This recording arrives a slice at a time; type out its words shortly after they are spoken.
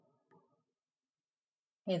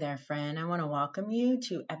Hey there, friend. I want to welcome you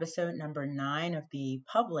to episode number 9 of the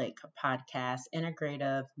public podcast,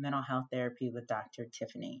 Integrative Mental Health Therapy with Dr.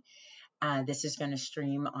 Tiffany. This is going to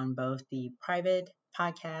stream on both the private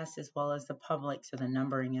podcast as well as the public, so the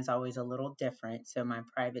numbering is always a little different. So my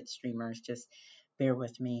private streamers, just bear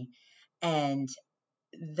with me. And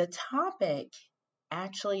the topic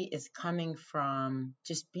actually is coming from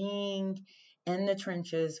just being in the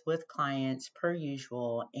trenches with clients per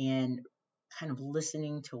usual and kind of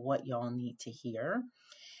listening to what y'all need to hear.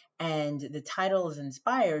 And the title is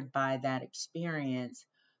inspired by that experience.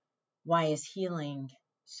 Why is healing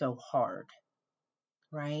so hard?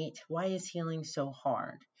 Right? Why is healing so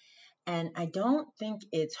hard? And I don't think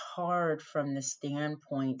it's hard from the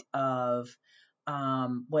standpoint of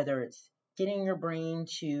whether it's getting your brain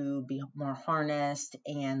to be more harnessed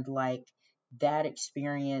and like that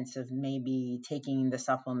experience of maybe taking the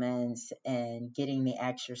supplements and getting the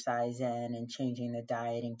exercise in and changing the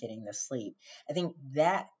diet and getting the sleep. I think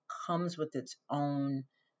that comes with its own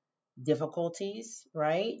difficulties,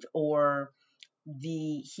 right? Or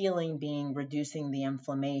the healing being reducing the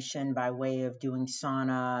inflammation by way of doing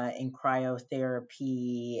sauna and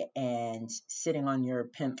cryotherapy and sitting on your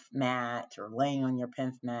PIMF mat or laying on your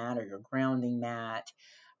PIMF mat or your grounding mat,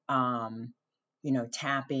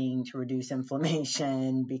 tapping to reduce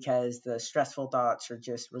inflammation because the stressful thoughts are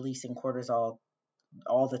just releasing cortisol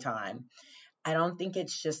all the time. I don't think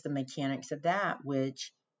it's just the mechanics of that,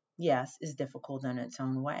 which, yes, is difficult in its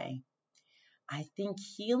own way. I think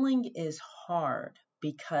healing is hard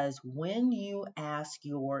because when you ask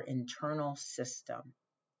your internal system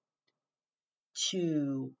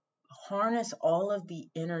to harness all of the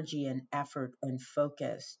energy and effort and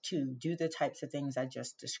focus to do the types of things I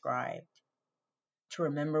just described, to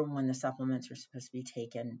remember when the supplements are supposed to be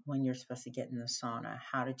taken, when you're supposed to get in the sauna,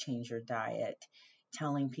 how to change your diet,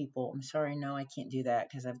 telling people, I'm sorry, no, I can't do that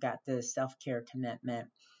because I've got this self-care commitment,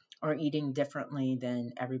 or eating differently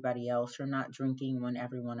than everybody else, or not drinking when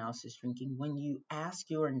everyone else is drinking. When you ask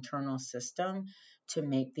your internal system to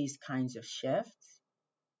make these kinds of shifts,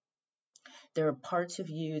 there are parts of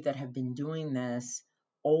you that have been doing this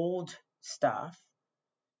old stuff,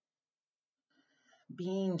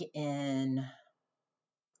 being in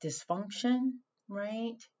dysfunction,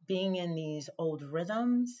 right? Being in these old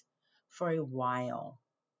rhythms for a while.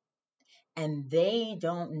 And they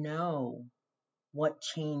don't know what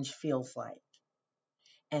change feels like.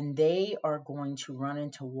 And they are going to run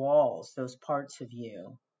into walls, those parts of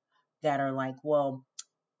you that are like, well,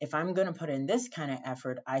 if I'm going to put in this kind of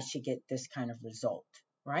effort, I should get this kind of result,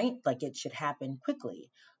 right? Like it should happen quickly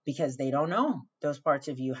because they don't know, those parts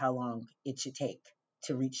of you, how long it should take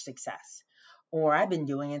to reach success. Or I've been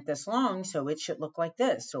doing it this long, so it should look like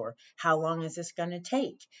this. Or how long is this going to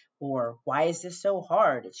take? Or why is this so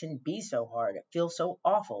hard? It shouldn't be so hard. It feels so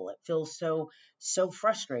awful. It feels so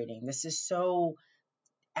frustrating. This is so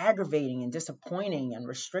aggravating and disappointing and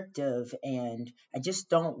restrictive, and I just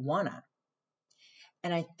don't wanna.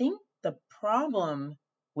 And I think the problem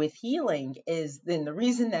with healing is then the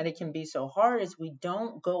reason that it can be so hard is we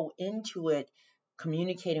don't go into it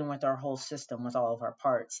communicating with our whole system, with all of our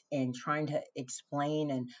parts, and trying to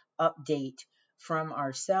explain and update from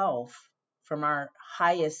ourself, from our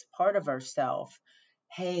highest part of ourself.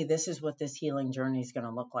 Hey, this is what this healing journey is going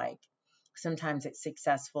to look like. Sometimes it's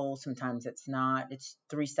successful, sometimes it's not. It's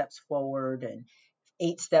 3 steps forward and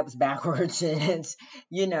 8 steps backwards. And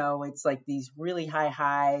it's like these really high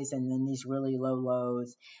highs and then these really low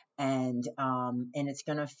lows. And it's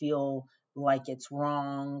going to feel like it's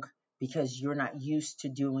wrong because you're not used to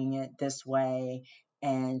doing it this way.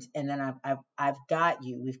 And then I've got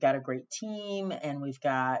you. We've got a great team and we've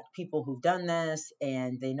got people who've done this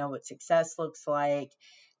and they know what success looks like.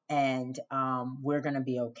 And we're going to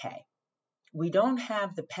be okay. We don't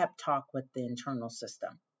have the pep talk with the internal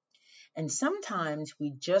system. And sometimes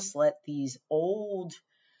we just let these old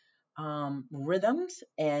rhythms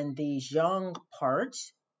and these young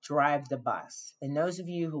parts drive the bus. And those of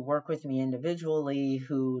you who work with me individually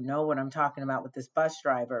who know what I'm talking about with this bus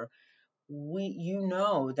driver, you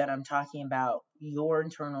know that I'm talking about your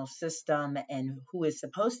internal system and who is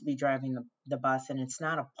supposed to be driving the bus, and it's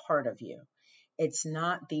not a part of you. It's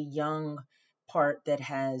not the young part that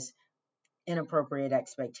has inappropriate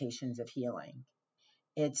expectations of healing.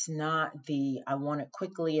 It's not the I want it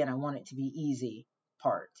quickly and I want it to be easy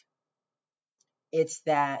part. It's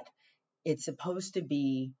that it's supposed to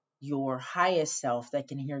be your highest self that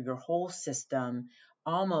can hear your whole system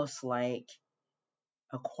almost like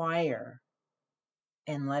a choir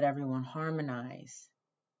and let everyone harmonize.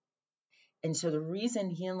 And so the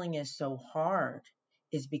reason healing is so hard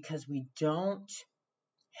is because we don't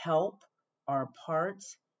help our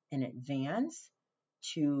parts in advance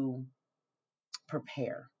to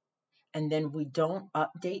prepare. And then we don't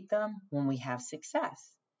update them when we have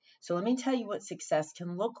success. So let me tell you what success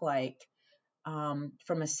can look like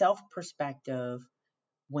from a self perspective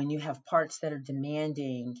when you have parts that are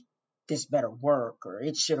demanding this better work, or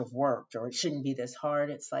it should have worked, or it shouldn't be this hard.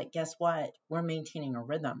 It's like, guess what? We're maintaining a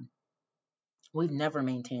rhythm. We've never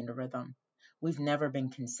maintained a rhythm. We've never been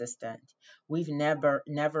consistent. We've never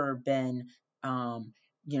been,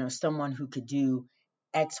 someone who could do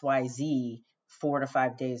XYZ 4 to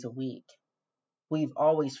 5 days a week. We've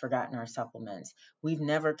always forgotten our supplements. We've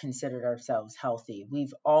never considered ourselves healthy.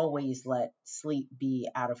 We've always let sleep be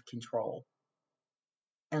out of control.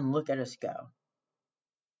 And look at us go.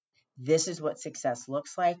 This is what success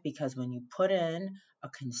looks like, because when you put in a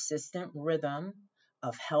consistent rhythm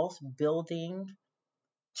of health building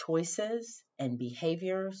choices and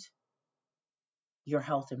behaviors, your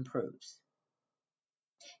health improves.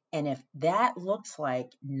 And if that looks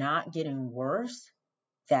like not getting worse,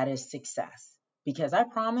 that is success. Because I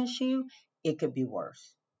promise you, it could be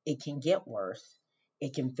worse. It can get worse.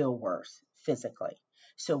 It can feel worse physically.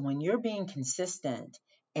 So when you're being consistent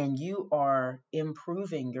and you are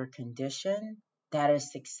improving your condition, that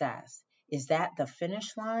is success. Is that the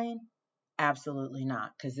finish line? Absolutely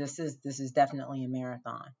not, because this is definitely a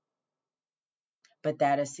marathon. But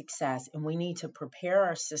that is success. And we need to prepare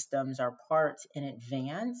our systems, our parts in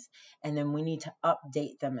advance, and then we need to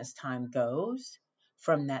update them as time goes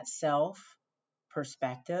from that self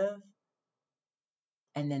perspective,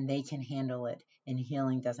 and then they can handle it, and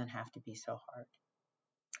healing doesn't have to be so hard.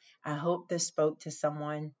 I hope this spoke to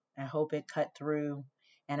someone. I hope it cut through,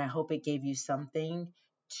 and I hope it gave you something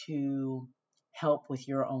to help with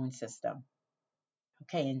your own system.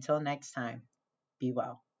 Okay, until next time, be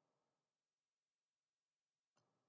well.